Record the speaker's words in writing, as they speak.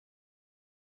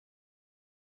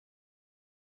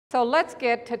So let's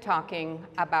get to talking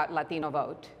about Latino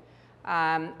vote.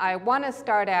 I want to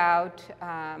start out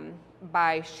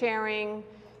by sharing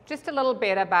just a little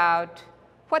bit about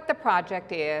what the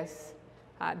project is,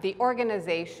 the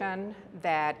organization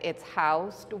that it's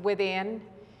housed within,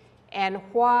 and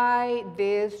why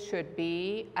this should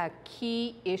be a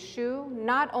key issue,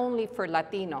 not only for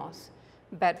Latinos,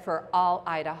 but for all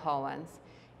Idahoans.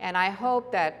 And I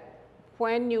hope that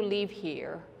when you leave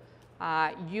here,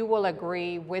 you will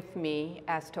agree with me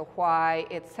as to why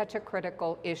it's such a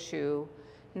critical issue,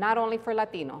 not only for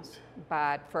Latinos,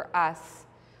 but for us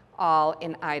all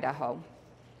in Idaho.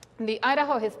 The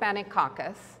Idaho Hispanic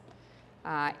Caucus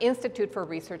Institute for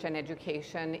Research and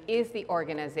Education is the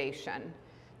organization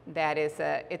that is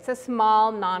it's a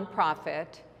small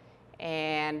nonprofit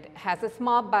and has a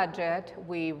small budget.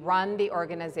 We run the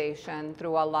organization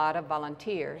through a lot of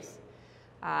volunteers.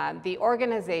 The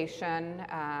organization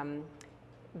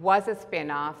was a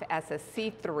spinoff as a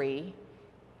C3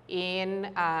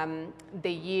 in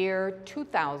the year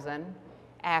 2000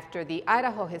 after the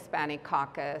Idaho Hispanic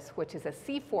Caucus, which is a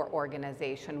C4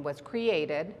 organization, was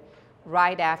created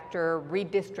right after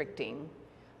redistricting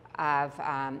of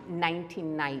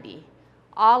 1990.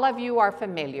 All of you are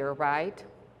familiar, right,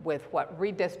 with what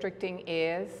redistricting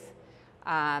is.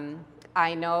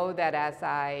 I know that as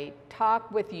I talk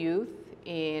with youth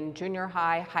in junior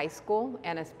high, high school,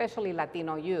 and especially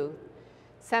Latino youth,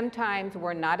 sometimes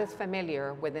we're not as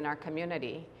familiar within our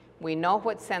community. We know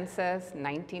what census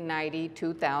 1990,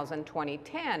 2000,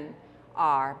 2010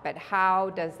 are, but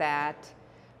how does that,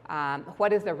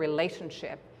 what is the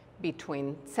relationship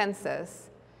between census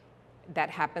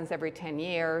that happens every 10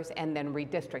 years and then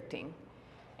redistricting?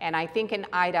 And I think in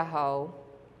Idaho,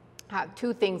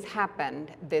 two things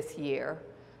happened this year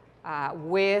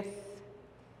with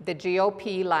the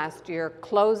GOP last year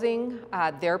closing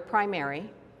their primary.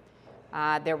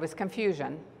 There was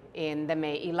confusion in the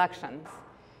May elections.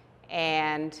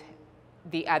 And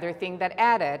the other thing that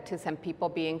added to some people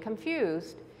being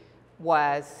confused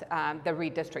was the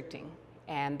redistricting.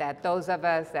 And that those of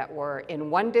us that were in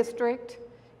one district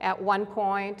at one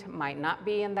point might not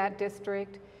be in that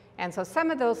district. And so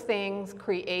some of those things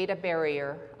create a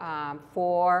barrier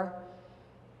for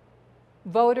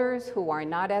voters who are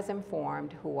not as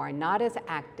informed, who are not as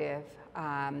active,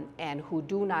 and who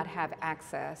do not have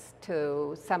access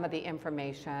to some of the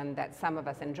information that some of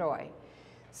us enjoy.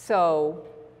 So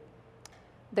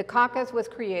the caucus was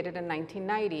created in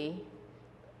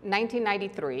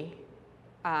 1993,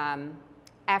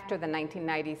 after the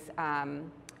 1990s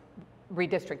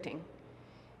redistricting.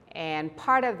 And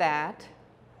part of that,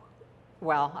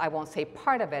 well, I won't say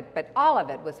part of it, but all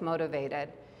of it was motivated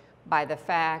by the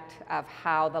fact of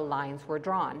how the lines were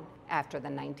drawn after the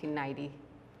 1990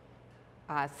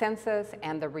 census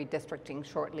and the redistricting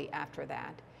shortly after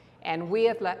that. And we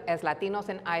as Latinos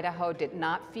in Idaho did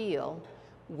not feel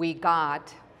we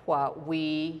got what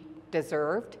we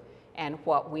deserved and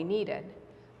what we needed.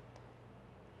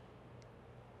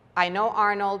 I know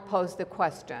Arnold posed the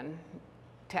question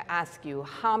to ask you,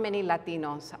 how many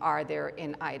Latinos are there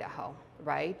in Idaho,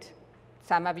 right?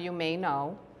 Some of you may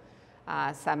know.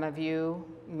 Some of you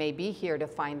may be here to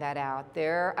find that out.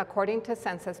 There, according to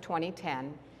Census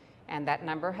 2010, and that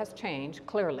number has changed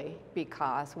clearly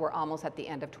because we're almost at the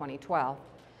end of 2012,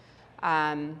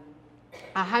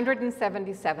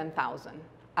 177,000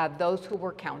 of those who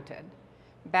were counted.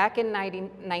 Back in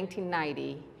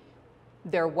 1990,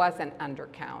 there was an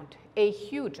undercount, a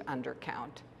huge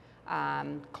undercount,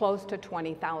 close to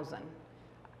 20,000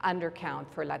 undercount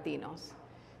for Latinos.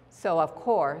 So of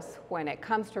course, when it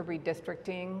comes to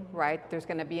redistricting, right, there's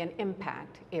going to be an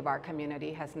impact if our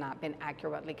community has not been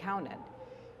accurately counted.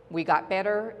 We got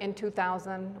better in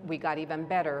 2000, we got even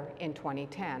better in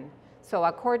 2010. So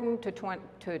according to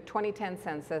 2010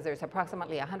 census, there's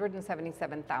approximately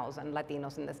 177,000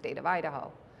 Latinos in the state of Idaho.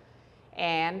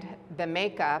 And the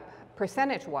makeup,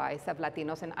 percentage-wise, of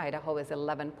Latinos in Idaho is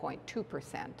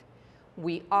 11.2%.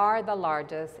 We are the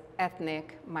largest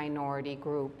ethnic minority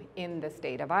group in the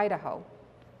state of Idaho.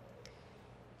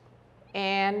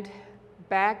 And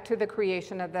back to the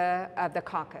creation of the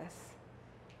caucus.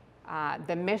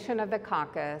 The mission of the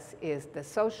caucus is the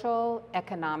social,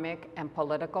 economic, and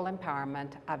political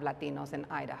empowerment of Latinos in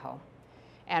Idaho.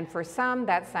 And for some,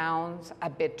 that sounds a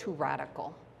bit too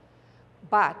radical.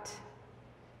 But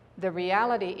the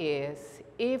reality is,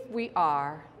 if we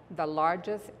are the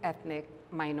largest ethnic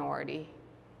minority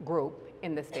group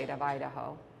in the state of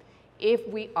Idaho, if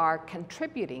we are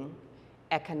contributing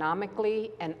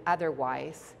economically and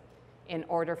otherwise in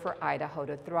order for Idaho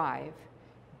to thrive,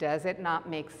 does it not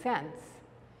make sense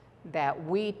that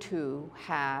we too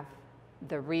have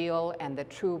the real and the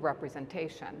true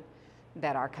representation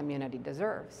that our community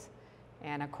deserves.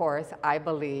 And of course, I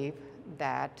believe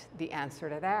that the answer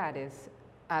to that is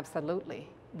absolutely,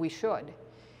 we should.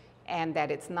 And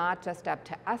that it's not just up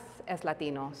to us as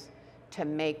Latinos to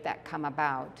make that come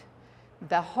about.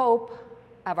 The hope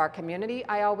of our community,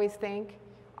 I always think,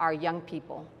 are young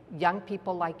people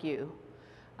like you,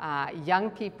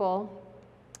 young people,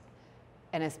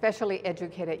 and especially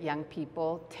educated young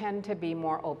people, tend to be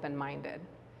more open-minded.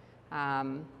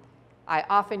 I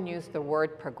often use the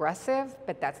word progressive,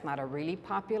 but that's not a really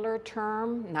popular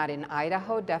term, not in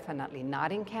Idaho, definitely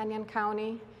not in Canyon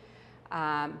County,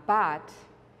 but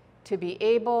to be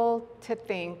able to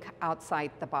think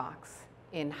outside the box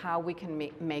in how we can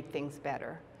make things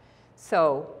better.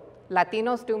 So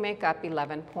Latinos do make up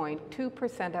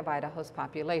 11.2% of Idaho's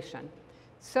population.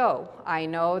 So I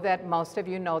know that most of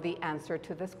you know the answer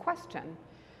to this question.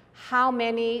 How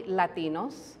many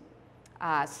Latinos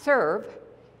serve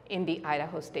in the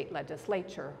Idaho State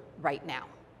Legislature right now?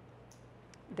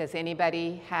 Does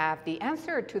anybody have the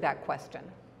answer to that question?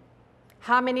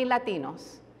 How many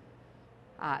Latinos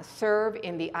serve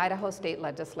in the Idaho State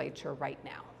Legislature right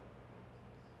now?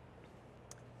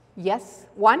 Yes,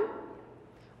 one?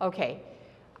 Okay.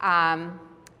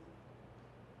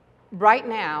 Right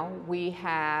now, we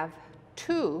have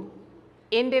 2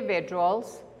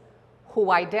 individuals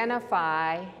who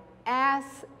identify as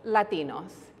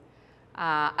Latinos.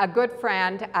 A good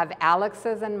friend of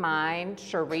Alex's and mine,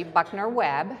 Cherie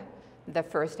Buckner-Webb, the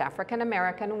first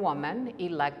African-American woman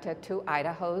elected to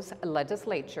Idaho's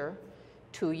legislature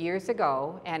 2 years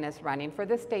ago and is running for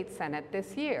the state senate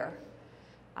this year.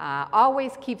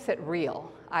 Always keeps it real.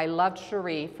 I loved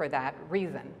Cherie for that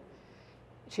reason.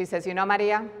 She says, you know,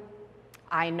 Maria,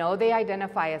 I know they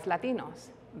identify as Latinos,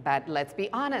 but let's be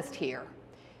honest here.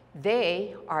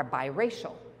 They are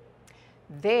biracial.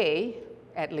 They,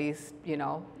 at least, you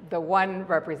know, the one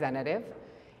representative,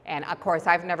 and of course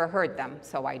I've never heard them,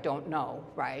 so I don't know,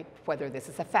 right, whether this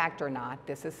is a fact or not.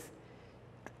 This is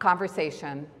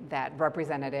conversation that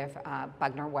Representative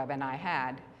Buckner-Webb and I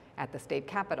had at the state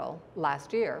capitol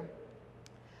last year.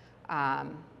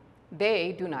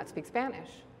 They do not speak Spanish,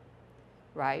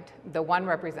 right? The one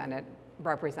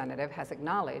representative has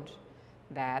acknowledged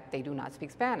that they do not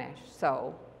speak Spanish.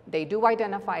 So they do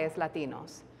identify as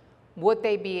Latinos. Would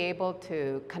they be able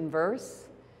to converse,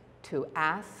 to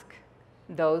ask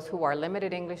those who are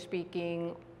limited English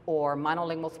speaking or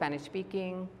monolingual Spanish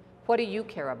speaking, what do you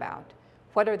care about?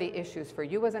 What are the issues for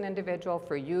you as an individual,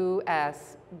 for you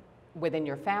as within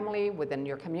your family, within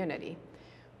your community,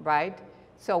 right?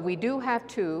 So we do have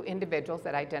 2 individuals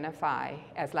that identify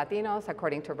as Latinos,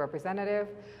 according to Representative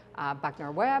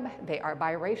Buckner-Webb. They are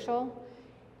biracial.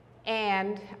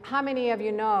 And how many of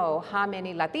you know how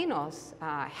many Latinos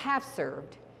have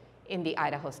served in the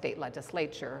Idaho State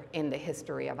Legislature in the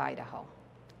history of Idaho?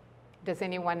 Does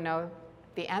anyone know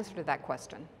the answer to that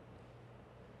question?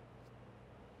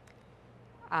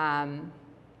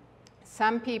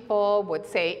 Some people would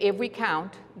say, if we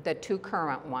count the 2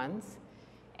 current ones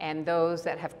and those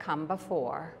that have come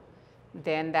before,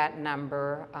 then that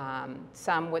number,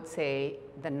 some would say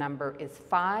the number is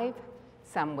 5,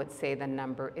 some would say the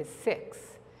number is 6.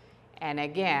 And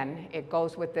again, it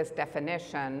goes with this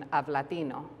definition of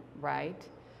Latino, right?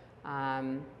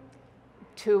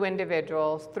 3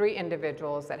 individuals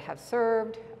that have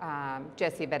served,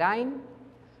 Jesse Berain,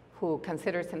 who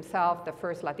considers himself the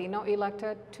first Latino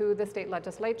elected to the state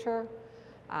legislature.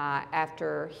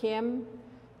 After him,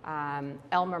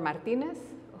 Elmer Martinez,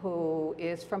 who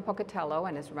is from Pocatello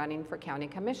and is running for county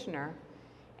commissioner.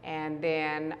 And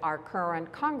then our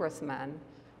current congressman,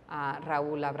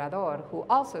 Raul Labrador, who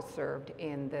also served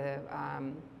in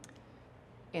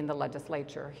the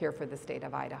legislature here for the state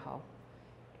of Idaho.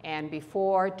 And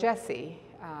before Jesse,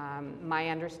 my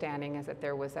understanding is that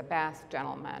there was a Basque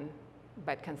gentleman,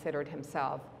 but considered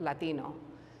himself Latino,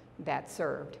 that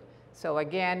served. So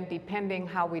again, depending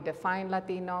how we define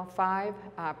Latino, 5,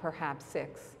 perhaps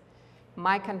 6.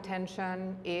 My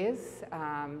contention is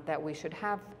that we should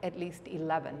have at least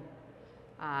 11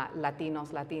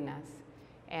 Latinos, Latinas,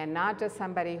 and not just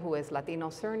somebody who is Latino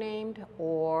surnamed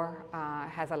or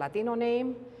has a Latino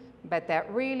name, but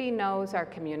that really knows our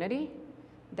community,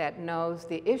 that knows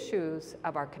the issues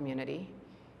of our community,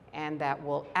 and that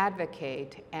will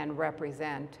advocate and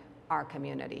represent our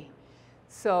community.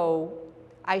 So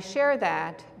I share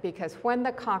that because when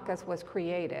the caucus was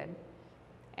created,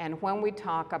 and when we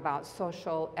talk about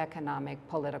social, economic,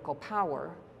 political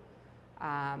power,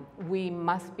 we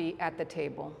must be at the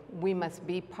table. We must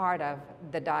be part of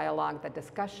the dialogue, the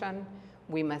discussion.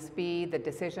 We must be the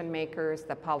decision makers,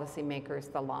 the policy makers,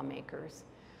 the lawmakers.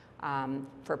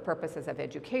 for purposes of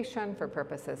education, for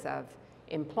purposes of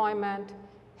employment,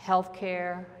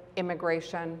 healthcare,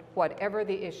 immigration, whatever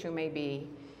the issue may be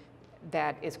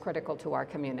that is critical to our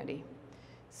community.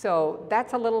 So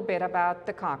that's a little bit about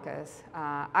the caucus.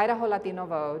 Idaho Latino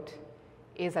Vote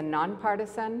is a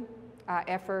nonpartisan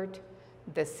effort.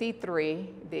 The C3,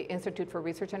 the Institute for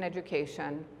Research and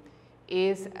Education,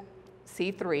 is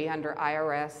C3 under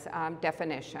IRS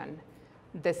definition.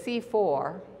 The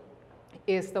C4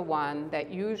 is the one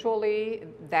that usually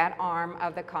that arm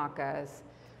of the caucus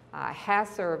has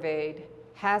surveyed,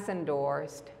 has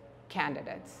endorsed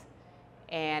candidates.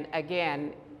 And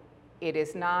again, it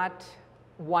is not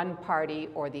one party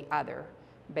or the other,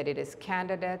 but it is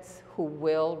candidates who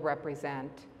will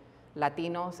represent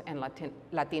Latinos and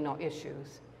Latino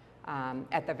issues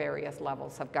at the various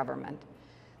levels of government.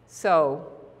 So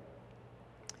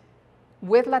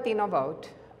with Latino Vote,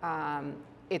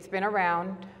 it's been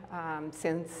around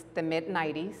since the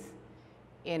mid-90s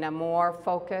in a more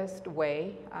focused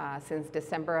way since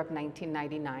December of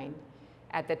 1999.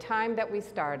 At the time that we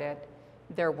started,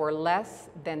 there were less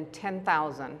than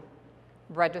 10,000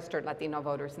 registered Latino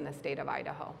voters in the state of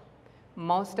Idaho.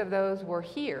 Most of those were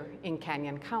here in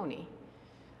Canyon County.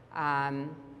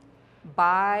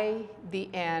 By the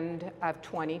end of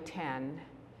 2010,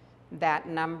 that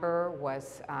number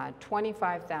was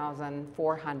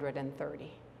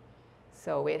 25,430.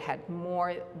 So it had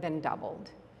more than doubled.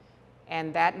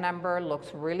 And that number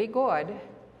looks really good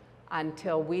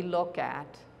until we look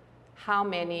at how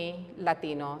many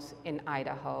Latinos in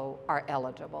Idaho are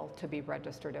eligible to be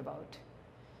registered to vote.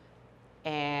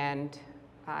 And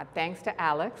thanks to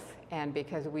Alex, and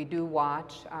because we do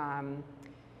watch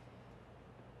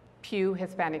Pew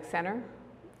Hispanic Center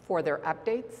for their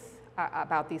updates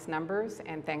about these numbers,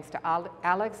 and thanks to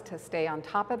Alex to stay on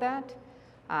top of that,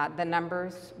 the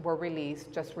numbers were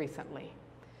released just recently.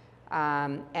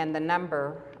 And the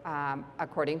number,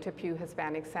 according to Pew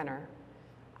Hispanic Center,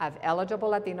 of eligible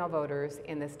Latino voters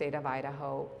in the state of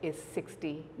Idaho is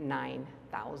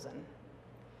 69,000.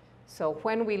 So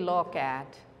when we look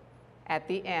at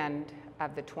the end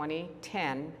of the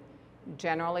 2010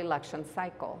 general election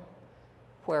cycle,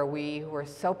 where we were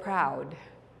so proud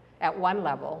at one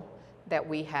level that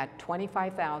we had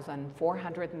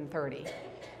 25,430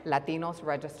 Latinos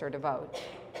registered to vote,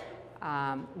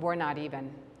 we're not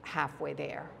even halfway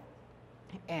there.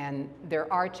 And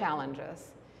there are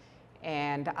challenges.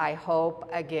 And I hope,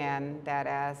 again, that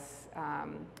as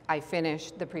I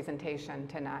finish the presentation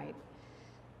tonight,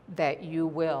 that you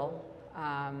will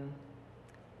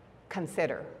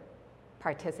consider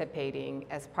participating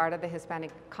as part of the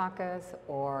Hispanic Caucus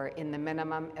or in the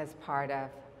minimum as part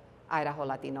of Idaho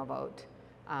Latino Vote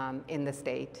in the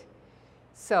state.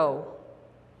 So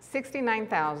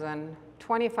 69,000,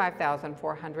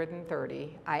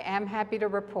 25,430. I am happy to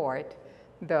report,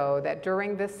 though, that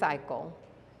during this cycle,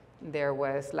 there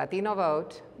was Latino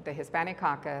Vote, the Hispanic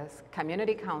Caucus,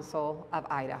 Community Council of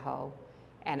Idaho,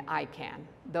 and ICANN.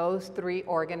 Those three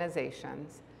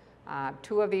organizations,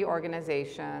 two of the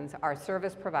organizations are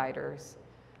service providers.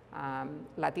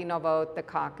 Latino Vote, the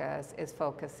caucus, is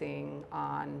focusing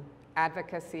on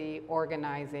advocacy,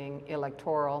 organizing,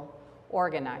 electoral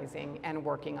organizing, and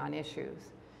working on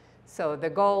issues. So the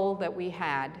goal that we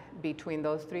had between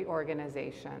those three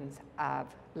organizations of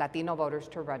Latino voters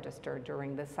to register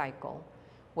during the cycle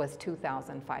was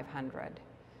 2,500.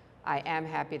 I am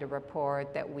happy to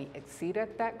report that we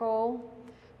exceeded that goal,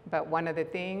 but one of the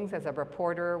things, as a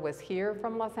reporter was here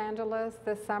from Los Angeles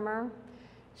this summer,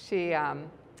 she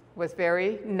was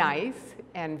very nice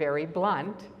and very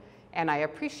blunt, and I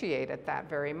appreciated that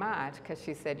very much, because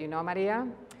she said, you know, Maria,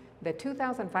 the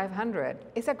 2,500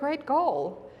 is a great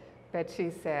goal, but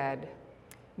she said,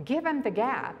 given the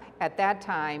gap, at that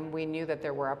time we knew that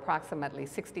there were approximately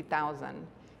 60,000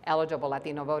 eligible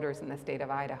Latino voters in the state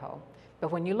of Idaho.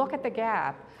 But when you look at the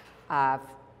gap of,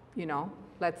 you know,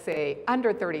 let's say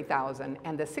under 30,000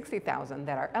 and the 60,000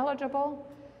 that are eligible,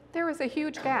 there is a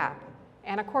huge gap.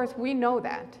 And of course, we know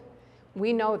that.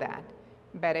 We know that.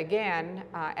 But again,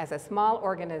 as a small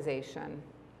organization,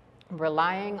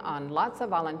 relying on lots of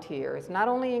volunteers, not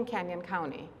only in Canyon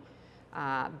County,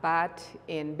 but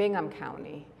in Bingham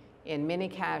County, in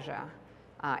Mini-Cassia,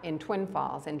 in Twin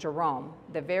Falls, in Jerome,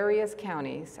 the various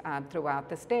counties throughout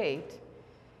the state,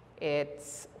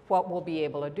 it's what we'll be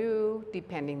able to do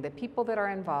depending the people that are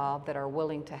involved that are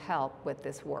willing to help with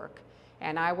this work.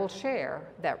 And I will share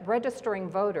that registering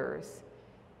voters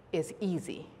is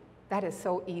easy. That is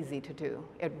so easy to do.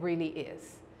 It really is.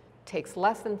 It takes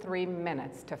less than 3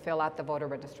 minutes to fill out the voter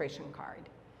registration card.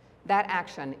 That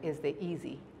action is the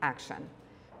easy action,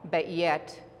 but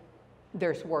yet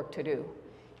there's work to do.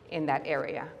 in that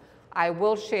area. I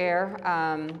will share,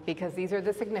 because these are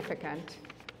the significant,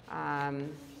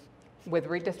 with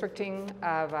redistricting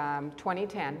of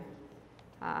 2010,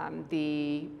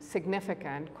 the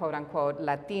significant, quote unquote,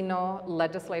 Latino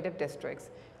legislative districts.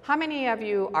 How many of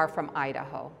you are from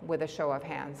Idaho, with a show of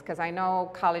hands? Because I know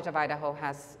College of Idaho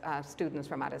has students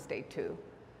from out of state too.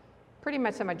 Pretty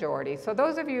much a majority. So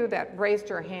those of you that raised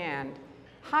your hand,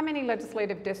 how many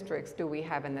legislative districts do we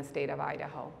have in the state of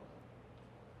Idaho?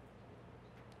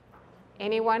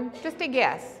 Anyone? Just a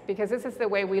guess, because this is the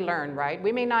way we learn, right?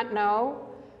 We may not know,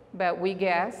 but we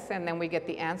guess, and then we get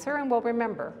the answer, and we'll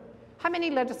remember. How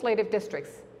many legislative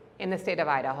districts in the state of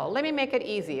Idaho? Let me make it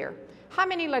easier. How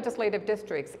many legislative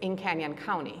districts in Canyon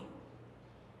County?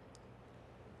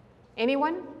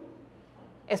 Anyone?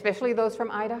 Especially those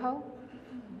from Idaho?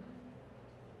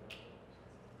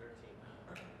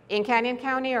 13. In Canyon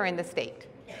County or in the state?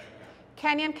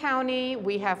 Canyon County,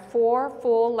 we have 4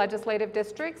 full legislative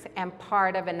districts and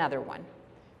part of another one,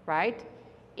 right?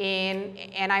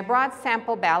 And I brought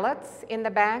sample ballots in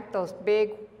the back. Those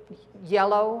big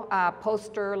yellow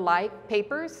poster-like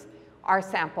papers are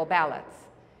sample ballots.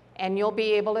 And you'll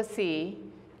be able to see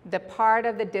the part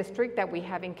of the district that we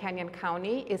have in Canyon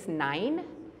County is 9,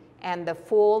 and the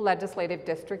full legislative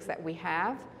districts that we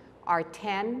have are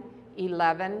 10,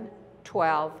 11,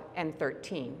 12, and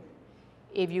 13.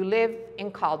 If you live in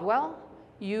Caldwell,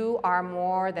 you are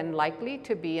more than likely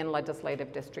to be in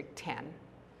Legislative District 10.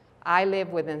 I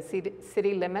live within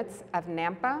city limits of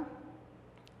Nampa.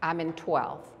 I'm in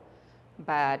 12,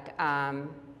 but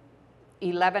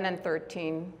 11 and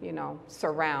 13, you know,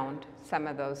 surround some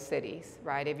of those cities,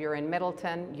 right? If you're in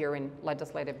Middleton, you're in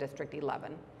Legislative District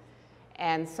 11.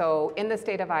 And so in the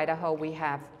state of Idaho, we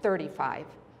have 35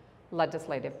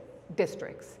 legislative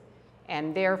districts.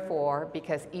 And therefore,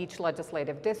 because each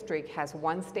legislative district has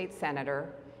 1 state senator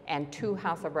and 2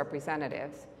 House of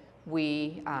Representatives,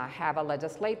 we have a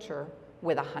legislature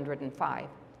with 105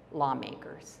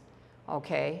 lawmakers,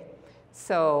 okay?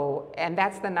 So, and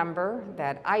that's the number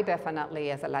that I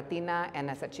definitely, as a Latina and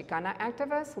as a Chicana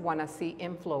activist, want to see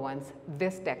influence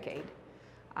this decade,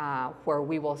 where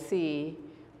we will see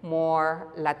more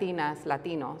Latinas,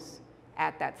 Latinos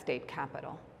at that state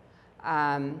capitol.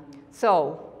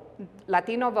 So,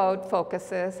 Latino Vote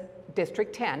focuses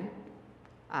District 10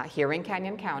 here in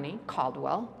Canyon County,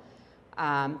 Caldwell,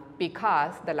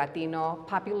 because the Latino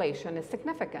population is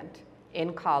significant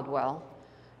in Caldwell.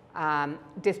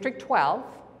 District 12,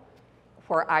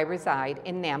 where I reside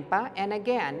in Nampa, and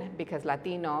again, because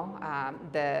Latino,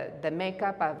 the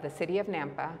makeup of the city of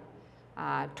Nampa,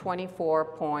 24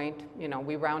 point, you know,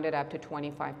 we round it up to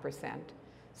 25%.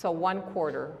 So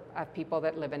 1/4 of people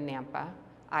that live in Nampa,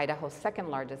 Idaho's 2nd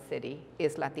largest city,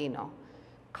 is Latino.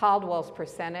 Caldwell's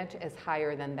percentage is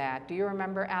higher than that. Do you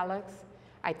remember, Alex?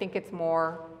 I think it's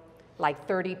more like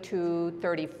 32,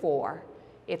 34.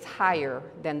 It's higher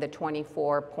than the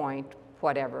 24 point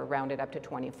whatever, rounded up to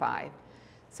 25.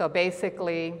 So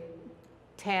basically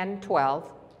 10,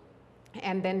 12,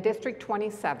 and then District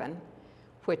 27,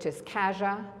 which is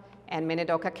Kaja and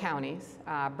Minidoka counties.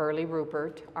 Burley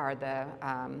Rupert are the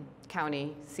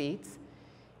county seats,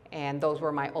 and those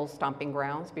were my old stomping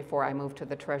grounds before I moved to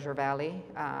the Treasure Valley.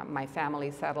 My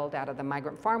family settled out of the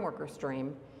migrant farm worker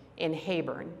stream in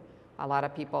Hayburn. A lot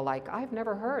of people like, I've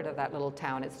never heard of that little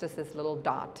town. It's just this little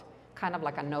dot, kind of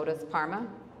like a Notice Parma,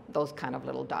 those kind of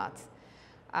little dots.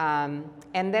 And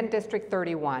then District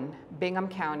 31, Bingham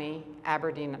County,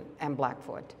 Aberdeen, and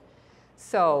Blackfoot.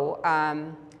 So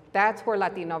that's where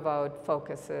Latino Vote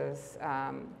focuses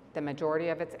the majority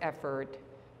of its effort,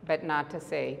 but not to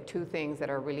say 2 things that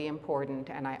are really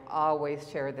important, and I always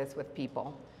share this with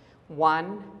people.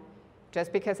 1,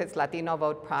 just because it's Latino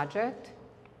Vote Project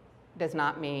does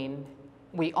not mean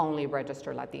we only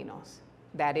register Latinos.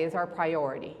 That is our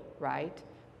priority, right?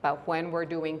 But when we're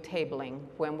doing tabling,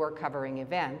 when we're covering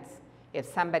events, if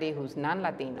somebody who's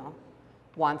non-Latino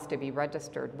wants to be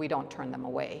registered, we don't turn them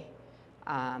away.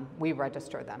 We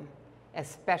register them,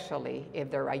 especially if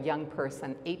they're a young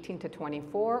person, 18 to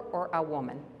 24, or a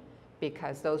woman,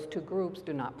 because those 2 groups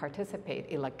do not participate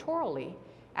electorally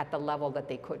at the level that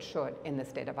they should in the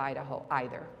state of Idaho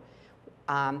either.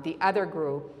 The other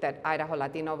group, that Idaho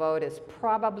Latino Vote, is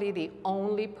probably the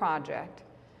only project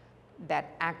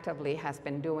that actively has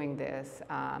been doing this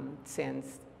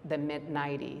since the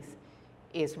mid-90s,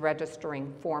 is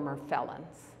registering former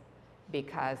felons,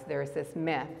 because there's this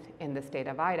myth in the state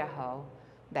of Idaho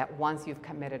that once you've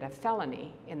committed a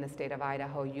felony in the state of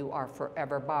Idaho, you are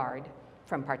forever barred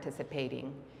from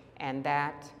participating. And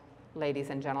that, ladies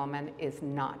and gentlemen, is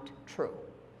not true.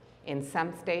 In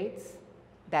some states,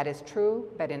 that is true,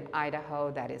 but in Idaho,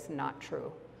 that is not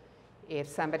true. If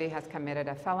somebody has committed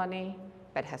a felony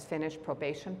but has finished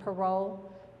probation parole,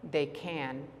 they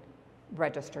can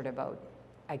register to vote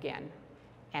again.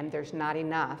 And there's not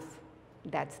enough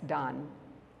that's done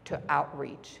to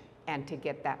outreach and to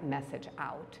get that message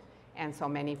out. And so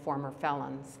many former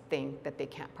felons think that they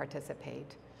can't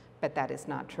participate, but that is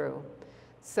not true.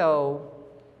 So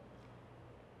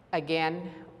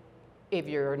again, if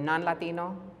you're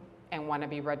non-Latino and want to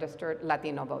be registered,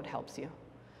 Latino Vote helps you.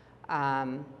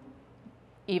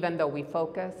 Even though we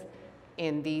focus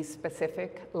in these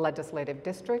specific legislative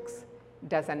districts,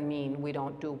 doesn't mean we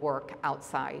don't do work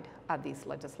outside of these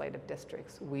legislative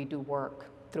districts. We do work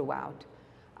throughout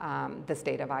the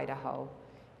state of Idaho.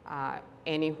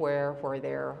 Anywhere where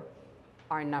there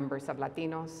are numbers of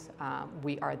Latinos,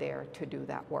 we are there to do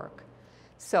that work.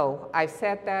 So I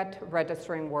said that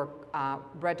registering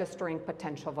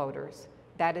potential voters,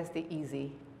 that is the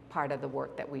easy part of the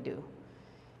work that we do.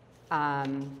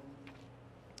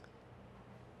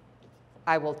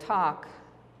 I will talk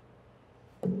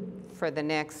for the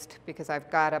next, because I've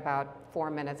got about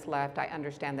 4 minutes left. I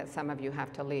understand that some of you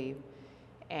have to leave.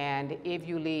 And if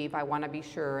you leave, I want to be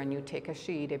sure and you take a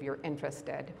sheet if you're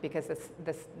interested, because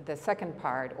the second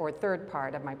part or third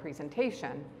part of my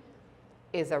presentation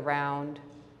is around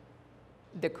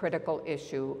the critical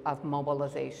issue of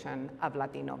mobilization of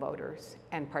Latino voters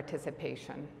and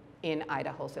participation in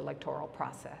Idaho's electoral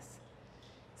process.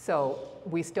 So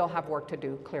we still have work to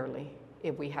do, clearly.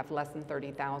 If we have less than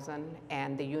 30,000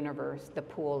 and the universe, the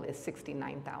pool is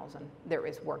 69,000, there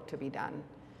is work to be done.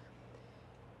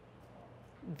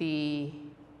 The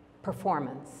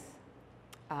performance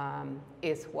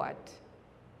is what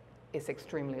is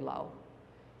extremely low.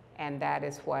 And that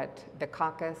is what the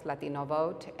caucus, Latino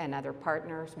Vote, and other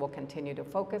partners will continue to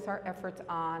focus our efforts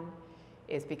on,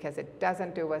 is because it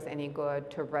doesn't do us any good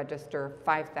to register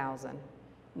 5,000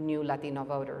 new Latino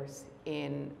voters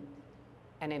in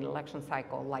an election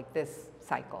cycle like this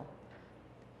cycle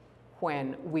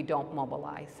when we don't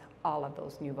mobilize all of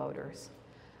those new voters.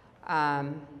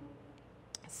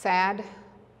 Sad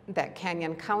that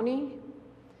Canyon County,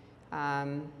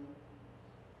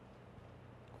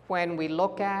 when we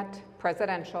look at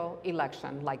presidential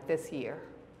election like this year,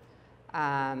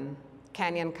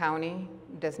 Canyon County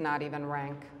does not even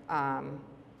rank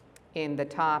in the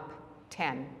top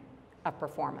 10 of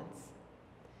performance.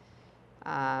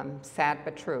 Sad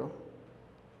but true.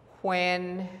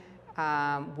 When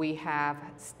we have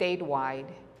statewide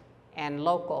and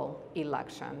local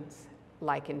elections,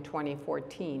 like in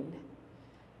 2014,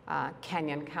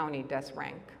 Canyon County does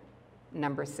rank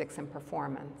number 6 in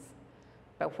performance.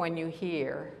 But when you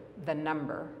hear the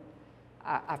number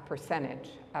of percentage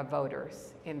of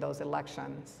voters in those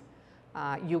elections,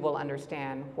 you will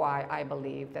understand why I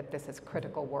believe that this is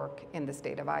critical work in the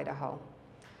state of Idaho.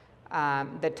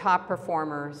 The top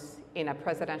performers in a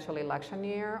presidential election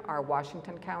year are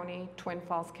Washington County, Twin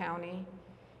Falls County,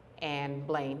 and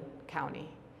Blaine County.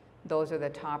 Those are the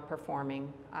top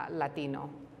performing Latino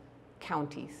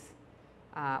counties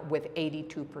with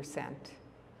 82%.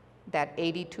 That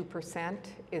 82%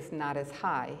 is not as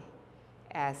high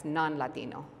as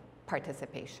non-Latino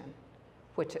participation,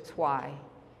 which is why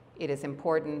it is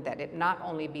important that it not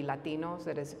only be Latinos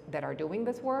that are doing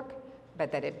this work,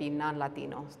 but that it be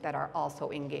non-Latinos that are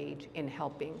also engaged in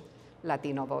helping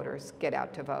Latino voters get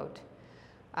out to vote.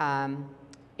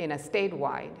 In a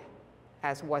statewide,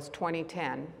 as was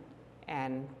 2010,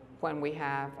 and when we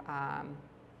have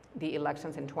the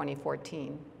elections in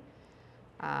 2014,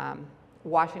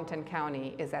 Washington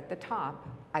County is at the top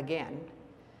again,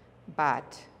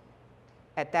 but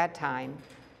at that time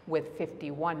with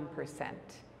 51%,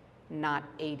 not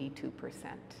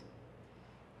 82%.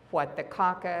 What the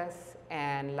caucus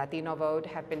and Latino Vote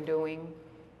have been doing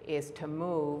is to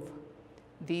move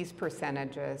these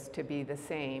percentages to be the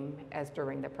same as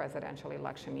during the presidential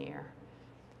election year,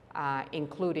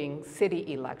 including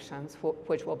city elections,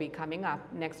 which will be coming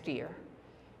up next year,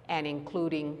 and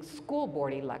including school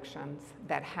board elections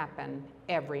that happen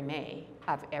every May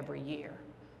of every year.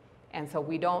 And so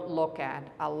we don't look at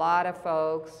a lot of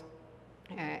folks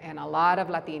and a lot of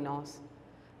Latinos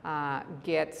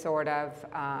get sort of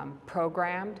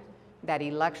programmed that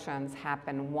elections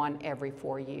happen one every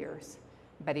 4 years,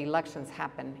 but elections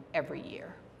happen every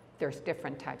year. There's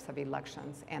different types of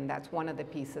elections, and that's one of the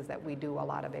pieces that we do a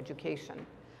lot of education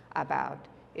about,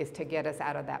 is to get us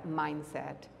out of that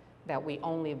mindset that we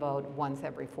only vote once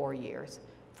every 4 years,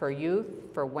 for youth,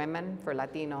 for women, for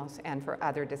Latinos, and for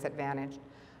other disadvantaged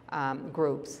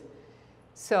groups.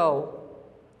 So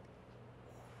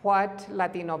what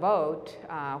Latino Vote,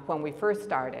 when we first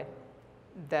started,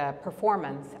 the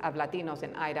performance of Latinos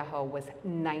in Idaho was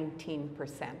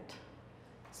 19%.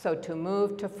 So to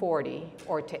move to 40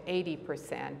 or to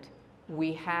 80%,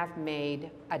 we have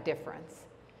made a difference,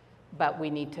 but we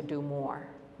need to do more.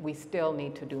 We still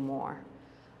need to do more.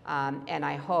 And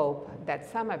I hope that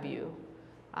some of you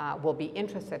will be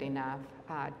interested enough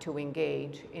to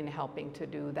engage in helping to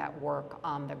do that work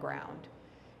on the ground.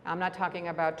 I'm not talking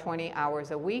about 20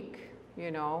 hours a week,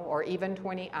 or even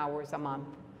 20 hours a month,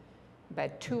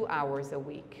 but 2 hours a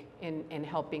week in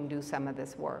helping do some of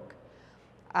this work.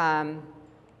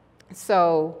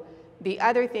 So the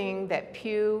other thing that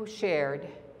Pew shared,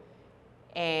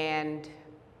 and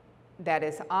that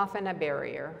is often a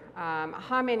barrier.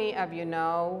 How many of you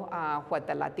know what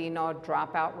the Latino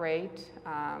dropout rate?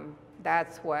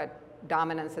 That's what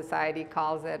dominant society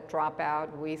calls it,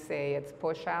 dropout. We say it's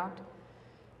push out.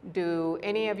 Do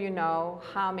any of you know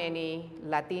how many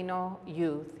Latino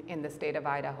youth in the state of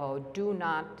Idaho do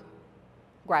not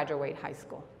graduate high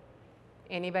school?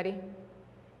 Anybody?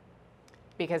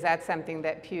 Because that's something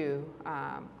that Pew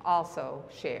also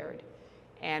shared.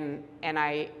 And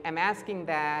I am asking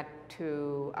that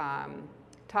to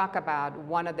talk about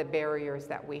one of the barriers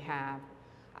that we have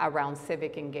around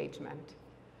civic engagement.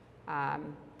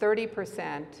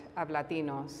 30% of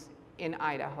Latinos in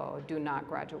Idaho do not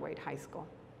graduate high school.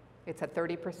 It's a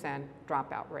 30%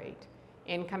 dropout rate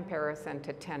in comparison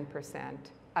to 10%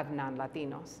 of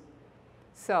non-Latinos.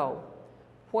 So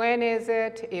when is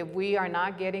it if we are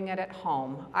not getting it at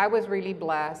home? I was really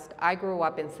blessed. I grew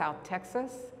up in South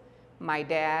Texas. My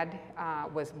dad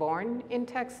was born in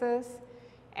Texas,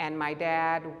 and my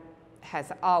dad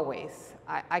has always,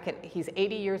 he's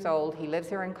 80 years old, he lives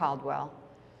here in Caldwell.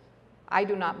 I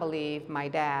do not believe my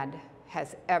dad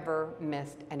has ever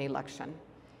missed an election.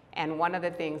 And one of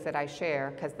the things that I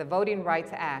share, because the Voting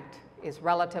Rights Act is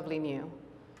relatively new,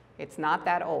 it's not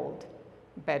that old,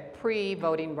 but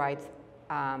pre-Voting Rights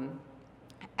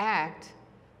Act,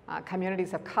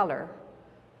 communities of color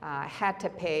had to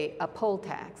pay a poll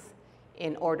tax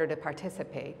in order to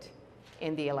participate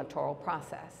in the electoral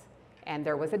process. And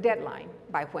there was a deadline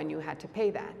by when you had to pay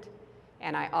that.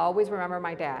 And I always remember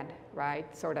my dad,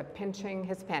 right, sort of pinching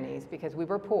his pennies because we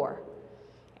were poor,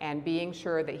 and being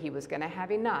sure that he was gonna have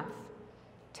enough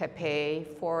to pay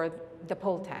for the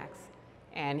poll tax.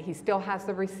 And he still has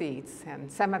the receipts,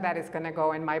 and some of that is gonna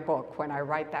go in my book when I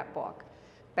write that book.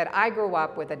 But I grew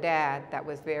up with a dad that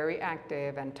was very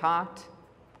active and talked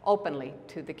openly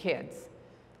to the kids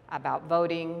about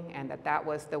voting, and that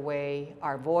was the way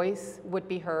our voice would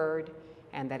be heard,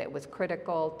 and that it was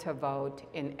critical to vote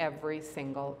in every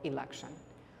single election.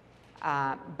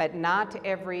 But not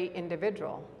every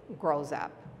individual grows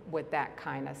up with that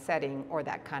kind of setting or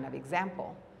that kind of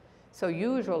example. So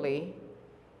usually,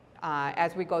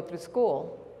 as we go through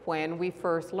school, when we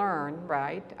first learn,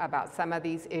 right, about some of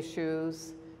these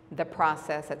issues, the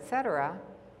process, et cetera,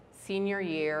 senior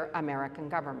year American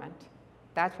government.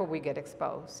 That's where we get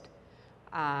exposed.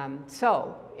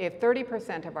 So if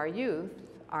 30% of our youth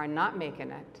are not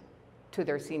making it to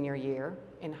their senior year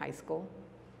in high school,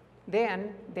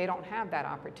 then they don't have that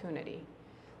opportunity.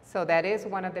 So that is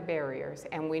one of the barriers,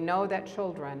 and we know that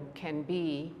children can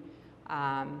be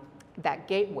that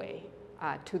gateway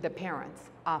to the parents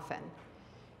often.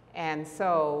 And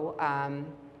so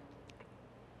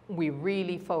we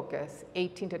really focus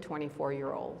 18 to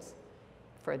 24-year-olds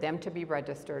for them to be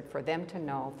registered, for them to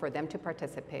know, for them to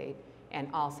participate, and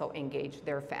also engage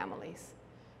their families,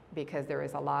 because there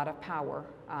is a lot of power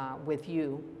with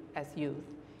you as youth.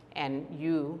 And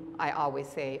you, I always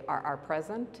say, are our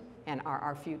present and are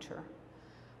our future.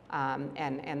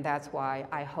 And that's why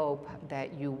I hope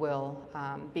that you will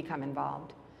become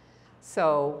involved.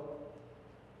 So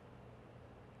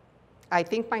I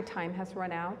think my time has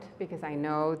run out, because I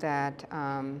know that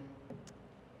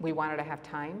we wanted to have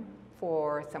time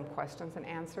for some questions and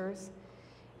answers.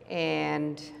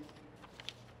 And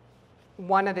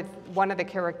one of the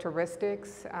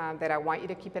characteristics that I want you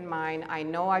to keep in mind, I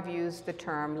know I've used the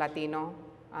term Latino,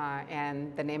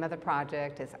 and the name of the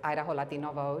project is Idaho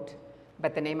Latino Vote,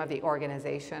 but the name of the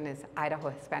organization is Idaho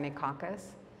Hispanic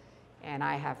Caucus. And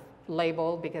I have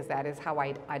labeled, because that is how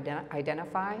I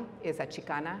identify, is a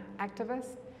Chicana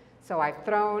activist. So I've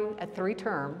thrown 3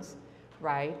 terms,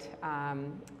 right,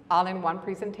 all in one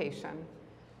presentation.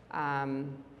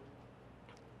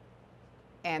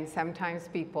 And sometimes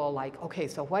people like, okay,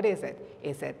 so what is it?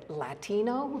 Is it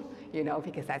Latino?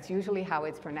 Because that's usually how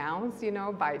it's pronounced,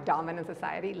 by dominant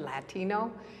society,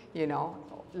 Latino,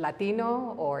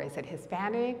 Latino, or is it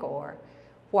Hispanic, or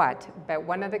what? But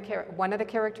one of the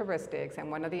characteristics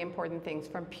and one of the important things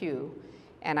from Pew,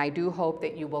 and I do hope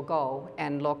that you will go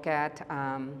and look at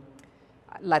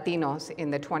Latinos in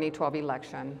the 2012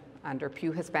 election, under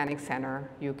Pew Hispanic Center.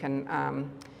 You can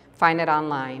find it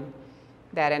online,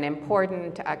 that an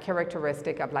important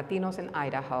characteristic of Latinos in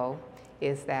Idaho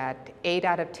is that 8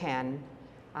 out of 10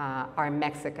 are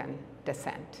Mexican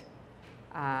descent.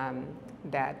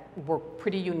 That we're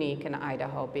pretty unique in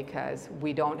Idaho because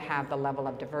we don't have the level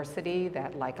of diversity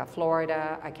that like a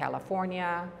Florida, a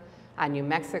California, a New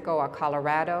Mexico, a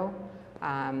Colorado,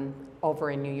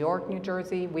 over in New York, New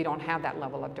Jersey, we don't have that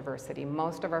level of diversity.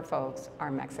 Most of our folks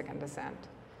are Mexican descent.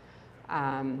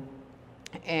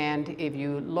 And if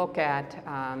you look at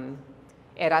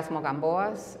Erasmo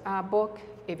Gamboa's book,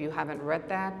 if you haven't read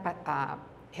that, but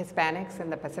Hispanics in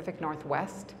the Pacific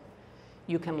Northwest,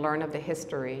 you can learn of the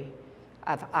history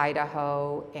of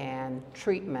Idaho and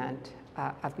treatment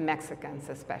of Mexicans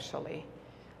especially,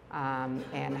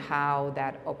 and how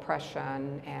that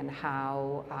oppression and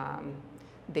how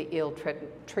the ill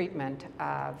treatment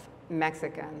of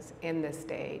Mexicans in this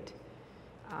state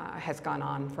has gone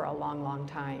on for a long, long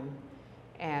time.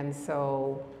 And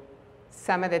so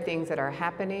some of the things that are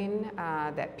happening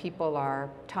that people are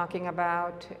talking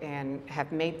about and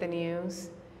have made the news,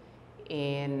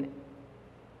 in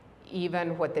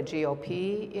even what the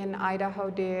GOP in Idaho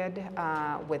did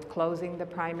with closing the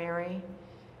primary,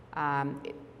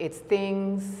 it's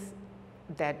things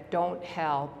that don't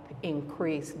help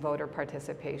increase voter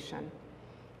participation.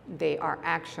 They are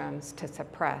actions to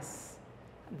suppress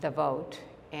the vote,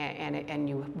 and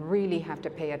you really have to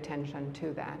pay attention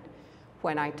to that.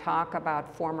 When I talk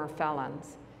about former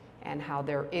felons and how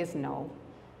there is no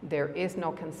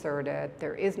concerted,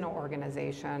 there is no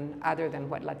organization other than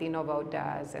what Latino Vote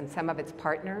does and some of its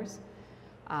partners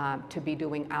to be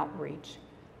doing outreach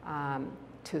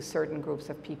to certain groups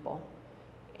of people.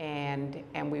 And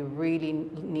we really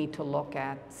need to look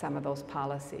at some of those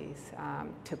policies,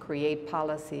 to create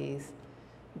policies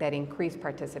that increase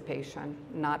participation,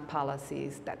 not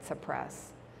policies that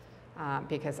suppress.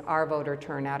 Because our voter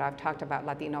turnout, I've talked about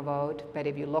Latino Vote, but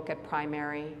if you look at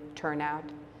primary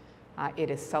turnout, it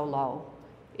is so low.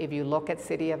 If you look at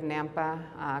City of Nampa,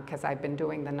 because I've been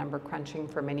doing the number crunching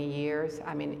for many years,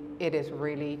 I mean, it is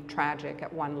really tragic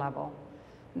at one level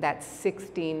that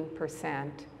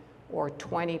 16% or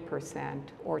 20%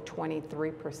 or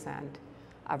 23%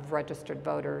 of registered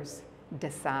voters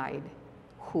decide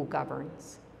who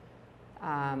governs.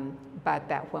 But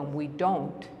that when we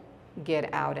don't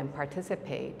get out and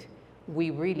participate,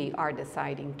 we really are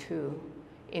deciding to,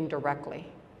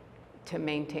 indirectly, to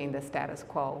maintain the status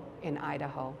quo in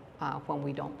Idaho when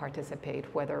we don't participate,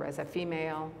 whether as a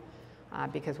female,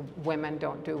 because women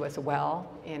don't do as well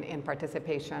in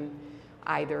participation,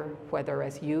 either whether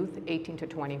as youth, 18 to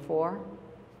 24,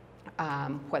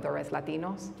 whether as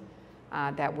Latinos,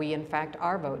 that we in fact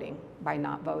are voting by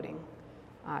not voting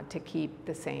to keep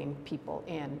the same people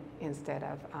in instead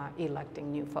of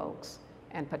electing new folks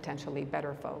and potentially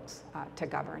better folks to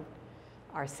govern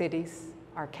our cities,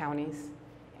 our counties,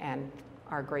 and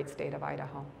our great state of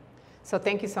Idaho. So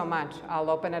thank you so much. I'll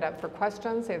open it up for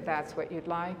questions if that's what you'd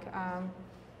like.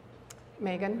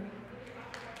 Megan?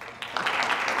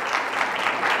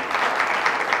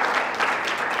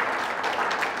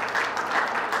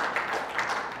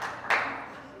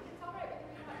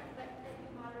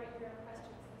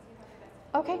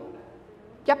 Okay.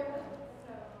 Yep.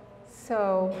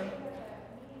 So.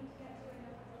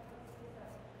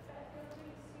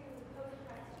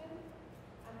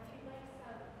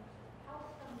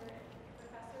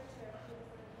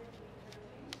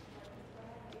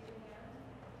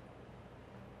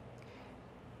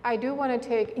 I do want to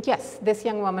take, yes, this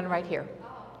young woman right here.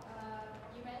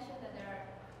 You mentioned that there are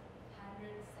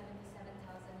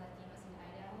 177,000 Latinos in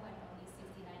Idaho and only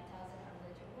 69,000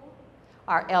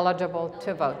 Are eligible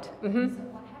to vote. Mm-hmm. So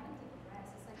what happened to the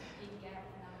rest? It's like a big gap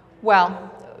now.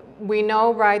 Well, we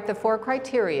know, right, the 4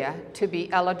 criteria to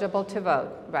be eligible to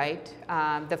vote, right?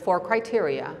 The 4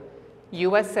 criteria,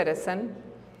 U.S. citizen.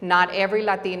 Not every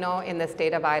Latino in the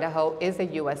state of Idaho is a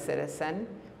U.S. citizen.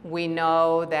 We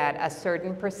know that a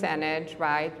certain percentage,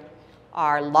 right,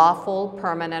 are lawful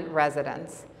permanent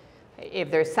residents.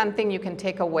 If there's something you can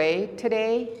take away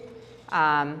today,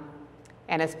 and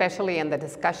especially in the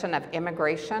discussion of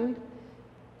immigration,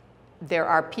 there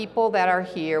are people that are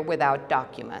here without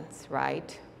documents,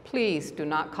 right? Please do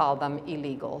not call them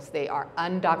illegals. They are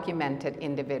undocumented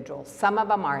individuals. Some of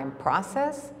them are in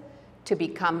process to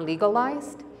become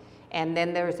legalized, and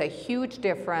then there's a huge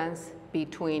difference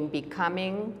between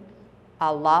becoming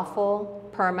a lawful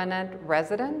permanent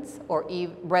resident or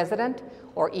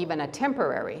even a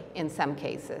temporary, in some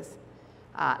cases,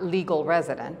 legal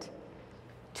resident,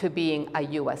 to being a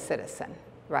U.S. citizen,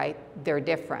 right? They're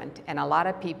different. And a lot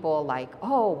of people like,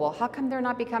 oh, well, how come they're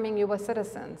not becoming US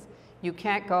citizens? You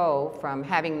can't go from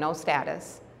having no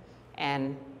status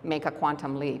and make a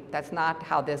quantum leap. That's not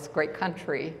how this great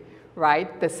country,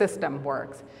 right, the system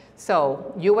works.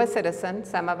 So US citizens,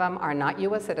 some of them are not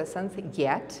US citizens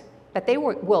yet, but they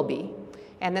will be.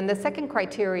 And then the second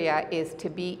criteria is to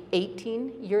be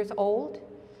 18 years old.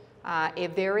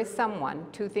 If there is someone,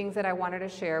 two things that I wanted to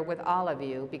share with all of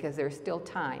you because there's still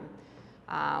time.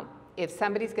 If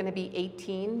somebody's going to be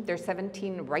 18, they're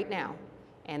 17 right now,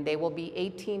 and they will be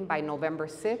 18 by November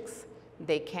 6th,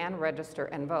 they can register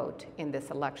and vote in this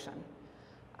election.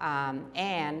 A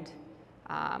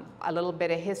little bit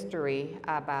of history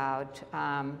about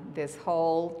this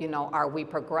whole, you know, are we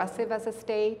progressive as a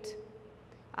state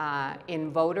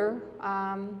in voter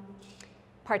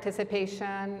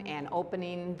participation and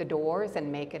opening the doors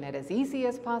and making it as easy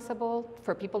as possible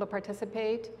for people to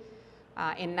participate.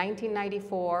 In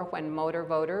 1994, when Motor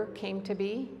Voter came to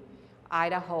be,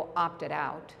 Idaho opted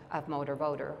out of Motor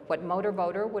Voter. What Motor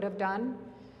Voter would have done,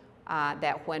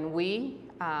 that when we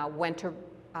went to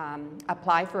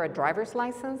apply for a driver's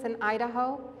license in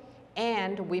Idaho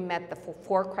and we met the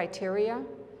four criteria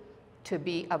to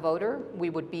be a voter, we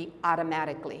would be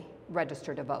automatically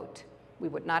registered to vote. We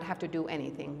would not have to do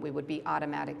anything. We would be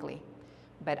automatically.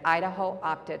 But Idaho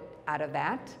opted out of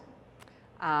that.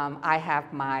 I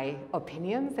have my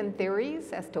opinions and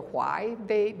theories as to why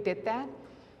they did that.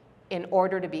 In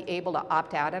order to be able to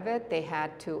opt out of it, they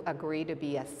had to agree to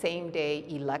be a same-day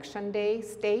election day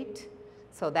state.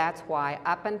 So that's why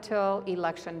up until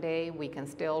election day, we can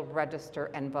still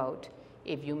register and vote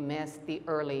if you miss the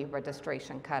early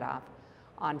registration cutoff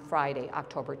on Friday,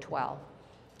 October 12th.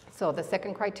 So the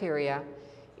second criteria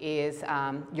is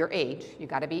your age. You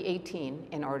got to be 18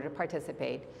 in order to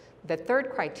participate. The third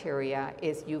criteria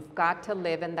is you've got to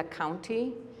live in the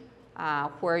county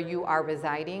where you are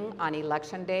residing on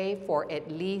election day for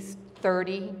at least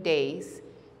 30 days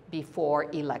before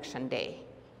election day,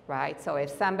 right? So if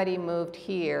somebody moved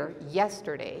here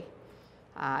yesterday,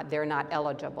 they're not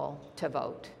eligible to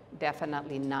vote.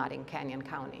 Definitely not in Canyon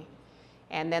County.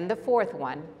 And then the fourth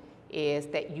one is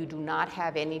that you do not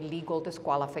have any legal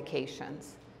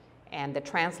disqualifications. And the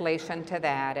translation to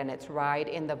that, and it's right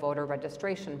in the voter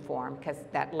registration form, because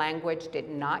that language did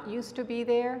not used to be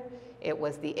there. It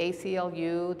was the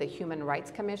ACLU, the Human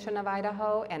Rights Commission of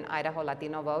Idaho, and Idaho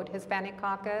Latino Vote Hispanic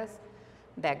Caucus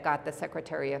that got the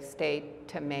Secretary of State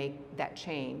to make that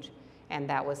change. And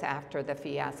that was after the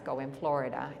fiasco in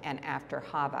Florida and after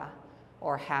HAVA,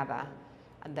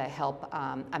 the Help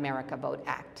America Vote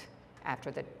Act, after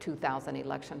the 2000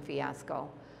 election fiasco.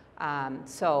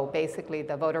 So basically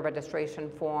the voter registration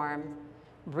form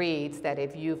reads that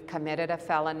if you've committed a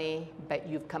felony but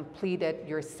you've completed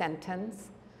your sentence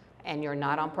and you're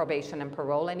not on probation and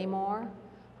parole anymore,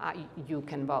 you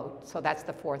can vote. So that's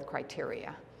the fourth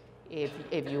criteria. If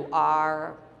you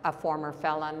are a former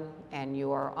felon and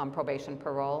you are on probation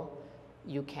parole,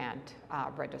 you can't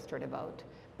register to vote.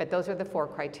 But those are the four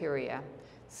criteria.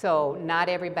 So not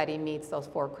everybody meets those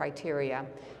four criteria.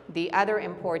 The other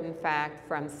important fact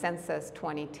from Census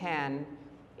 2010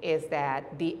 is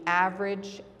that the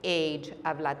average age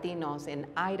of Latinos in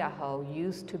Idaho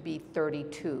used to be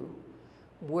 32.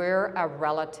 We're a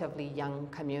relatively young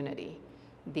community.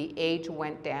 The age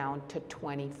went down to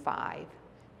 25.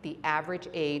 The average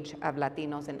age of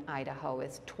Latinos in Idaho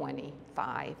is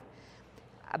 25.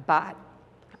 But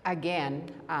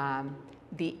again,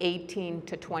 the 18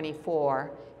 to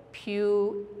 24,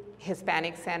 Pew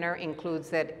Hispanic Center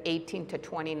includes it 18 to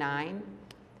 29,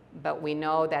 but we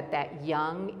know that that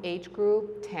young age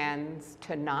group tends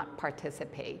to not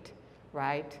participate,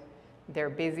 right? They're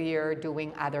busier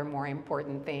doing other more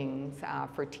important things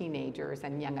for teenagers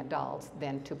and young adults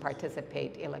than to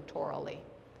participate electorally.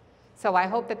 So I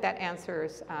hope that that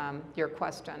answers your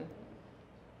question.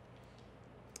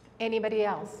 Anybody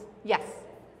else? Yes?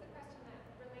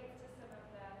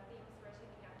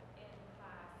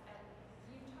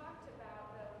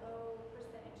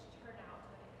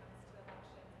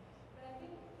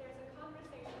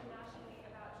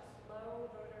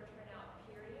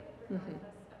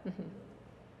 Mm-hmm. Mm-hmm.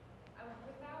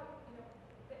 Without, you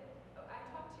know, I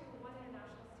talked to one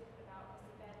international student about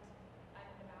this event and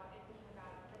about it being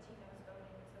about Latinos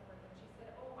voting and so forth, and she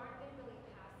said, oh, aren't they really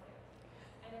passive?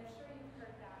 And I'm sure you've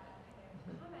heard that kind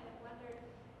of comment and wondered,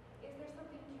 is there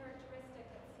something characteristic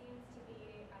that seems to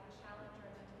be a challenge or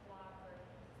a mental block or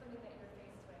something that you're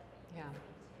faced with that you can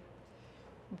speak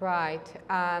to? Right.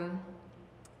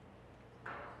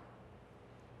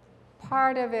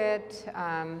 Part of it,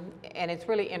 and it's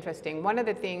really interesting, one of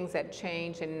the things that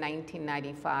changed in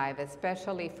 1995,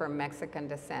 especially for Mexican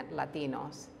descent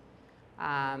Latinos,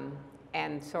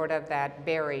 and sort of that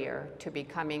barrier to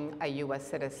becoming a US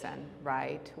citizen,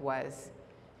 right, was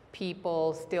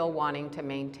people still wanting to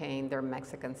maintain their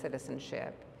Mexican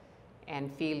citizenship and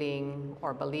feeling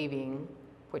or believing,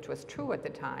 which was true at the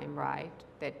time, right,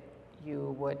 that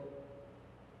you would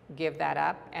give that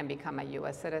up and become a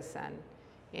US citizen.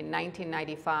 In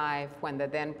 1995, when the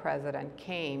then president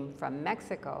came from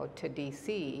Mexico to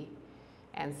DC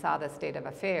and saw the state of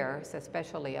affairs,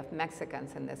 especially of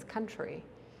Mexicans in this country,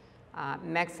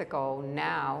 Mexico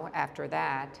now, after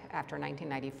that, after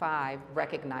 1995,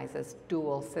 recognizes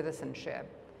dual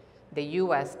citizenship. The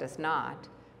US does not,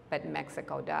 but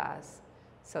Mexico does.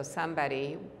 So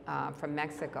somebody from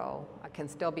Mexico can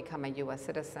still become a US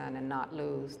citizen and not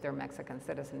lose their Mexican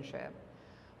citizenship.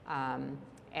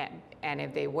 And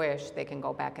if they wish, they can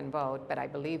go back and vote, but I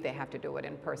believe they have to do it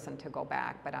in person to go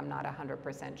back, but I'm not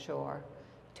 100% sure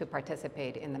to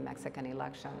participate in the Mexican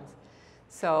elections.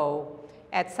 So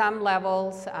at some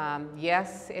levels,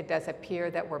 yes, it does appear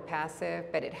that we're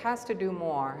passive, but it has to do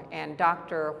more. And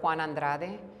Dr. Juan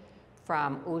Andrade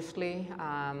from USLI,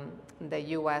 the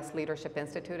US Leadership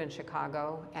Institute in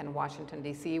Chicago and Washington,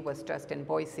 DC, was just in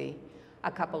Boise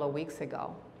a couple of weeks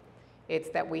ago. It's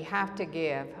that we have to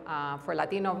give, for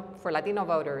Latino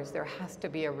voters, there has to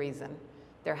be a reason.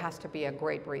 There has to be a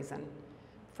great reason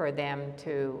for them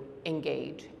to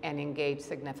engage and engage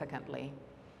significantly.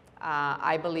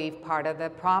 I believe part of the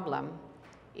problem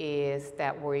is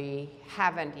that we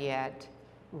haven't yet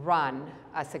run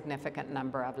a significant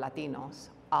number of Latinos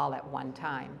all at one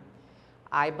time.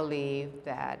 I believe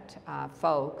that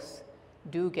folks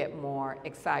do get more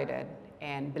excited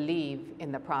and believe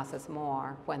in the process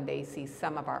more when they see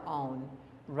some of our own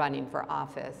running for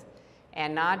office.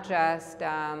 And not just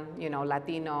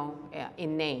Latino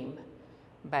in name,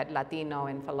 but Latino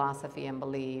in philosophy and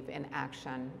belief, in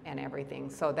action and everything.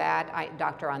 So that,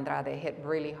 Dr. Andrade hit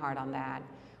really hard on that.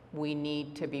 We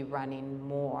need to be running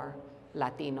more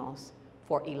Latinos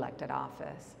for elected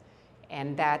office.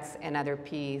 And that's another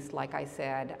piece, like I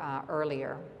said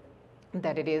earlier,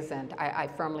 that it isn't. I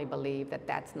firmly believe that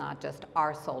that's not just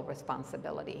our sole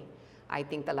responsibility. I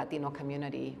think the Latino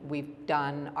community, we've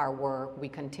done our work, we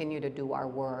continue to do our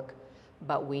work,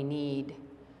 but we need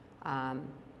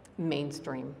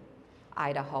mainstream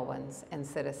Idahoans and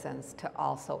citizens to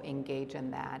also engage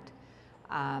in that.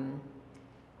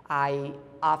 I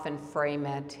often frame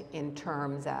it in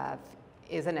terms of,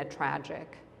 isn't it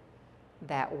tragic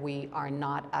that we are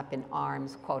not up in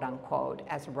arms, quote unquote,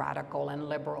 as radical and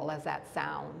liberal as that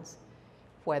sounds,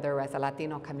 whether as a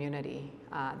Latino community,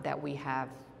 that we have,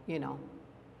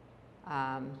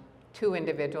 two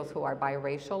individuals who are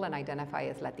biracial and identify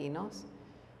as Latinos,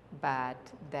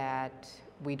 but that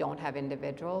we don't have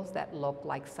individuals that look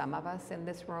like some of us in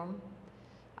this room.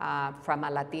 From a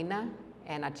Latina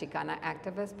and a Chicana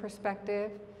activist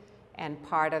perspective, and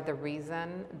part of the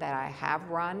reason that I have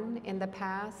run in the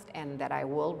past and that I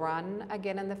will run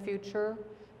again in the future,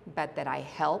 but that I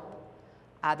help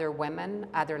other women,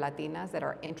 other Latinas that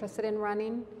are interested in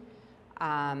running,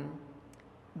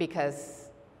 because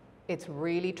it's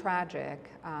really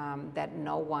tragic that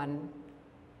no one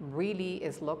really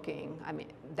is looking,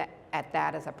 at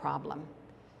that as a problem.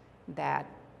 That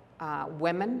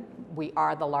women, we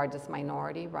are the largest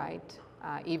minority, right?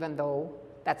 Even though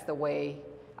that's the way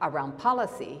around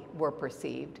policy we're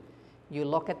perceived. You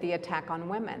look at the attack on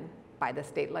women by the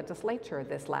state legislature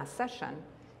this last session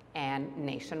and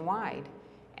nationwide,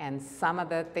 and some of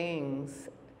the things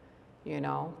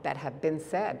that have been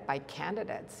said by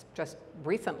candidates just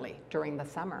recently during the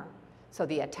summer. So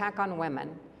the attack on women,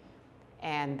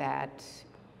 and that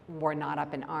we're not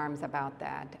up in arms about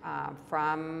that.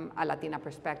 From a Latina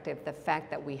perspective, the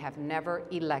fact that we have never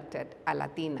elected a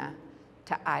Latina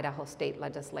to Idaho State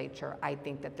Legislature, I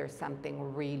think that there's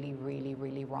something really, really,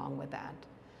 really wrong with that.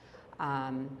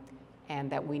 And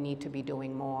that we need to be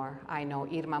doing more. I know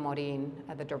Irma Morin,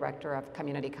 the director of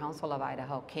Community Council of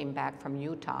Idaho, came back from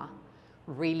Utah,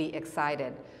 really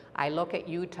excited. I look at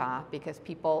Utah because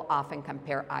people often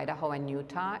compare Idaho and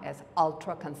Utah as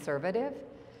ultra-conservative,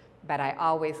 but I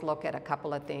always look at a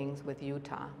couple of things with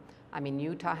Utah.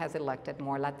 Utah has elected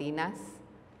more Latinas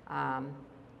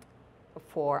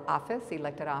for office,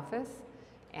 elected office,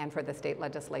 and for the state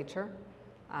legislature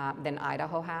than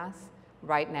Idaho has.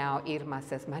 Right now, Irma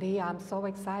says, Maria, I'm so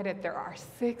excited. There are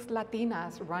 6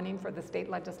 Latinas running for the state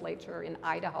legislature in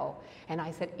Idaho. And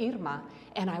I said, Irma,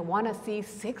 and I want to see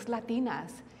 6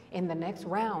 Latinas in the next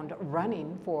round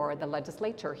running for the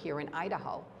legislature here in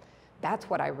Idaho. That's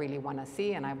what I really want to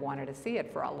see, and I've wanted to see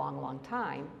it for a long, long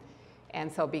time.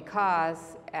 And so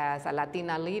because as a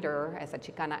Latina leader, as a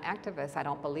Chicana activist, I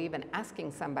don't believe in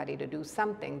asking somebody to do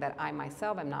something that I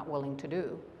myself am not willing to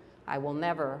do. I will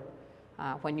never,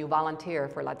 when you volunteer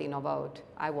for Latino Vote,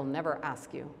 I will never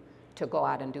ask you to go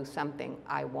out and do something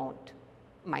I won't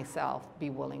myself be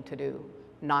willing to do.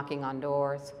 Knocking on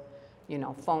doors, you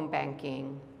know, phone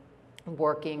banking,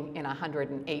 working in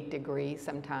 108 degrees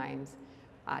sometimes,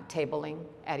 tabling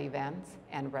at events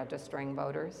and registering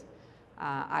voters.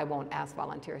 I won't ask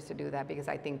volunteers to do that because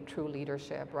I think true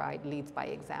leadership, right, leads by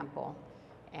example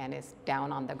and is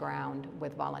down on the ground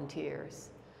with volunteers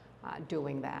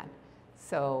doing that.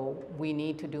 So we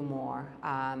need to do more.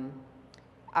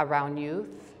 Around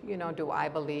youth, you know, do I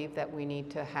believe that we need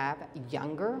to have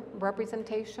younger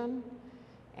representation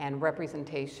and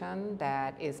representation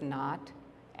that is not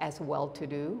as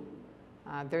well-to-do?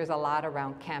 There's a lot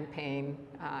around campaign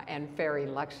and fair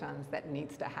elections that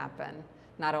needs to happen,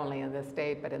 not only in this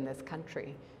state, but in this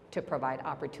country, to provide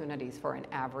opportunities for an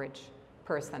average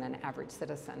person, an average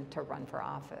citizen to run for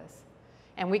office.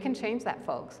 And we can change that,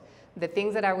 folks. The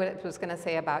things that I was gonna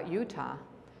say about Utah,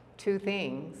 two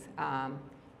things.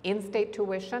 In-state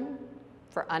tuition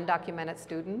for undocumented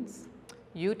students.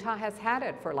 Utah has had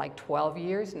it for like 12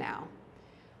 years now.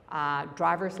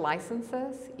 Driver's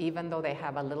licenses, even though they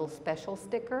have a little special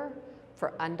sticker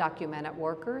for undocumented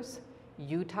workers,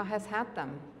 Utah has had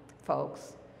them,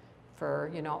 folks,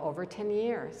 for, you know, over 10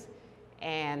 years.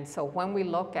 And so when we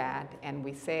look at and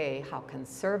we say how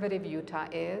conservative Utah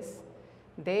is,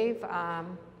 they've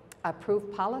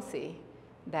approved policy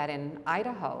that in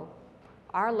Idaho,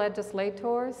 our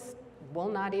legislators will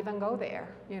not even go there,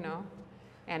 you know.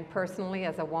 And personally,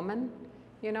 as a woman,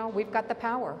 you know, we've got the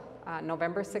power.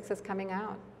 November 6th is coming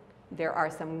out. There are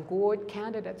some good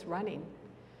candidates running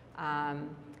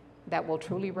that will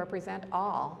truly represent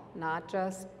all, not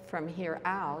just from here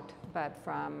out, but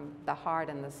from the heart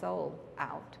and the soul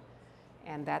out.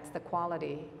 And that's the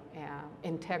quality,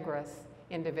 integrous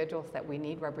individuals that we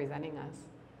need representing us.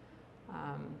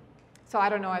 So I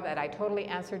don't know that I totally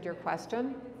answered your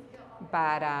question,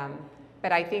 but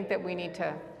I think that we need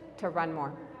to run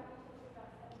more.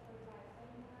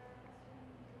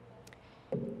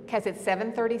 Because it's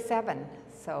 7:37,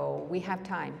 so we have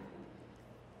time.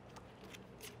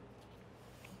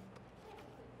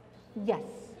 Yes.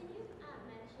 Can you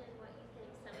mention what you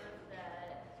think some of the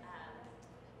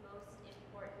most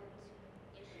important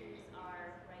issues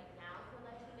are right now for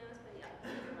Latinos for the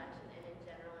upcoming election and in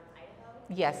general in Idaho?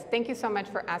 Yes, thank you so much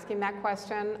for asking that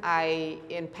question. I,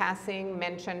 in passing,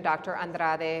 mentioned Dr.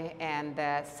 Andrade and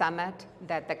the summit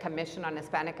that the Commission on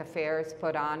Hispanic Affairs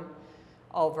put on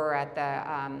over at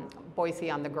the Boise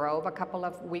on the Grove a couple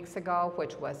of weeks ago,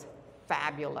 which was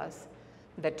fabulous.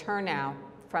 The turnout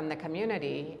from the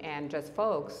community and just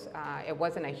folks, it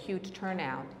wasn't a huge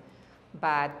turnout,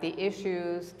 but the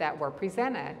issues that were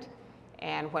presented,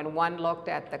 and when one looked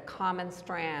at the common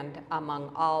strand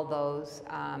among all those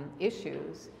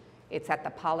issues, it's at the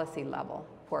policy level.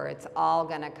 Where it's all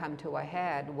gonna come to a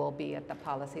head will be at the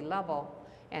policy level,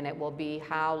 and it will be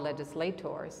how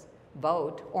legislators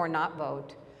vote or not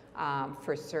vote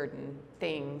for certain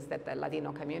things that the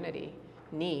Latino community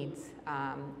needs.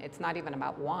 It's not even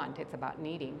about want, it's about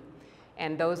needing.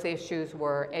 And those issues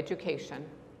were education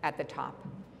at the top,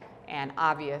 and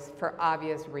for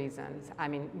obvious reasons. I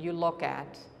mean, you look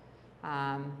at,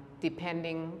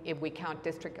 depending if we count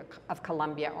District of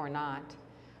Columbia or not,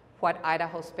 what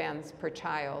Idaho spends per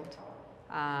child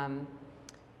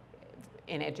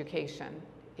in education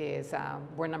is,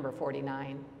 we're number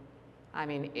 49. I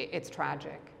mean, it's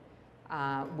tragic.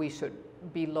 We should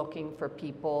be looking for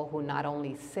people who not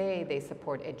only say they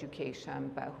support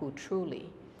education, but who truly,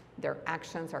 their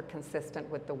actions are consistent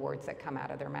with the words that come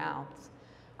out of their mouths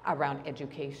around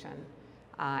education.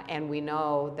 And we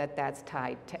know that that's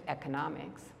tied to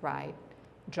economics, right?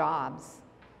 Jobs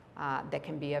that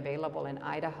can be available in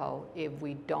Idaho if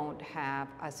we don't have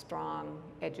a strong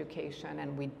education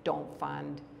and we don't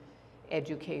fund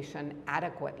education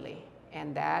adequately.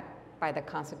 And that, by the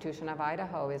Constitution of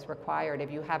Idaho, is required.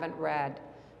 If you haven't read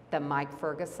the Mike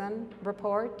Ferguson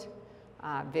report,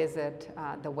 visit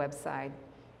the website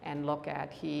and look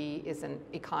at, he is an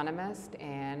economist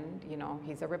and, you know,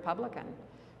 he's a Republican,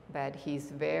 but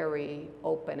he's very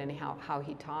open in how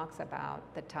he talks about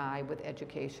the tie with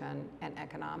education and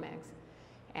economics,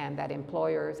 and that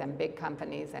employers and big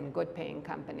companies and good paying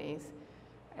companies,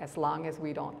 as long as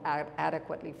we don't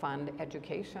adequately fund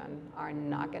education, are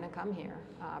not going to come here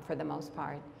for the most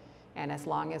part. And as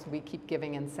long as we keep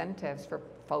giving incentives for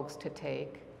folks to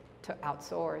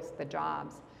outsource the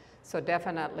jobs. So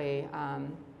definitely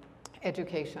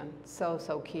Education,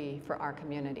 so key for our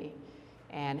community.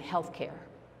 And healthcare.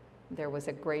 There was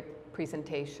a great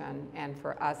presentation, and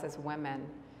for us as women,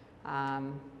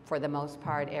 for the most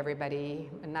part, everybody,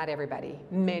 not everybody,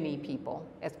 many people,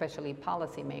 especially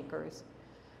policymakers,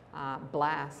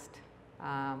 blast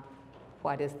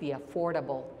what is the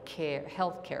Affordable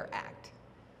Health Care Act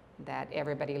that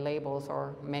everybody labels,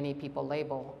 or many people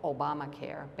label,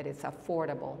 Obamacare, but it's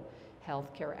Affordable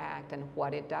Health Care Act and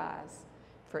what it does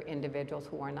for individuals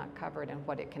who are not covered and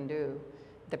what it can do.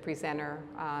 The presenter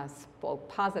spoke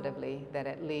positively that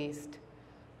at least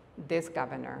this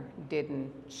governor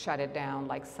didn't shut it down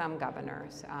like some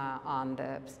governors on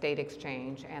the state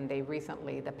exchange, and they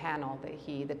recently, the panel,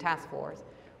 the task force,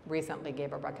 recently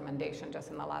gave a recommendation just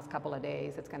in the last couple of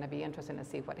days. It's going to be interesting to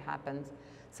see what happens.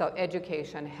 So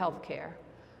education, healthcare,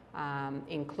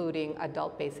 including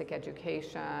adult basic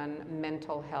education,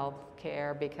 mental health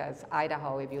care, because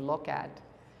Idaho, if you look at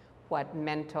what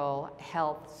mental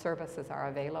health services are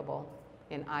available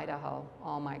in Idaho,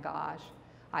 oh my gosh.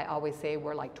 I always say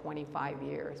we're like 25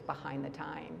 years behind the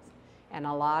times. And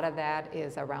a lot of that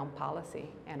is around policy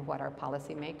and what our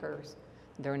policymakers,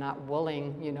 they're not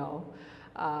willing, you know,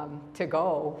 to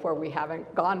go where we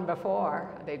haven't gone before.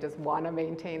 They just want to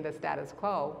maintain the status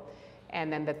quo.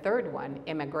 And then the third one,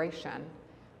 immigration,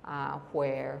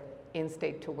 where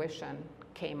in-state tuition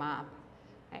came up.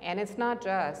 And it's not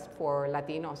just for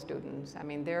Latino students. I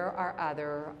mean, there are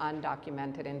other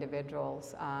undocumented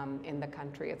individuals in the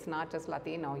country. It's not just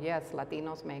Latino. Yes,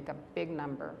 Latinos make a big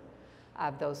number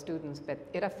of those students, but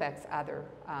it affects other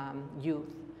youth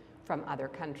from other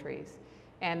countries.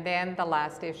 And then the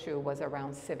last issue was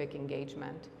around civic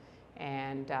engagement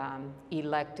and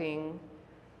electing,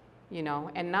 you know,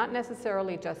 and not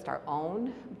necessarily just our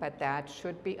own, but that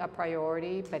should be a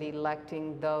priority, but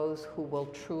electing those who will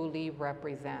truly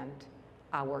represent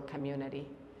our community.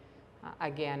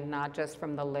 Again, not just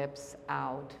from the lips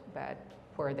out, but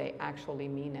where they actually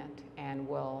mean it and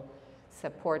will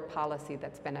support policy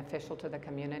that's beneficial to the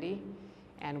community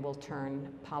and will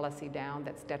turn policy down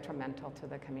that's detrimental to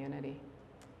the community.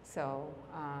 So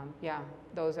yeah,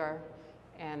 those are,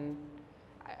 and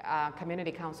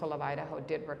Community Council of Idaho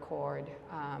did record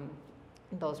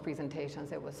those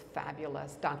presentations. It was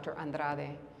fabulous. Dr.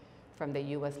 Andrade from the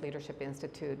U.S. Leadership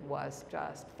Institute was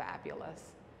just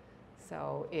fabulous.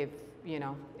 So if, you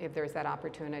know, if there's that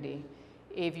opportunity.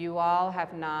 If you all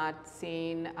have not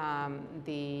seen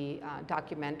the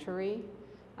documentary,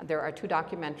 there are two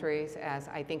documentaries, as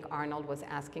I think Arnold was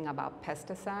asking about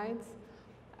pesticides.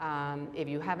 If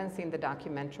you haven't seen the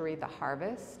documentary, The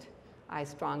Harvest, I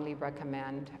strongly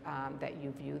recommend that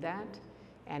you view that.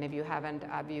 And if you haven't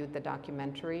viewed the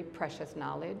documentary, Precious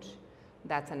Knowledge,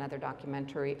 that's another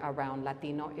documentary around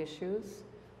Latino issues,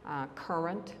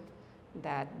 current,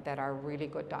 that are really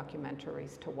good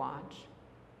documentaries to watch.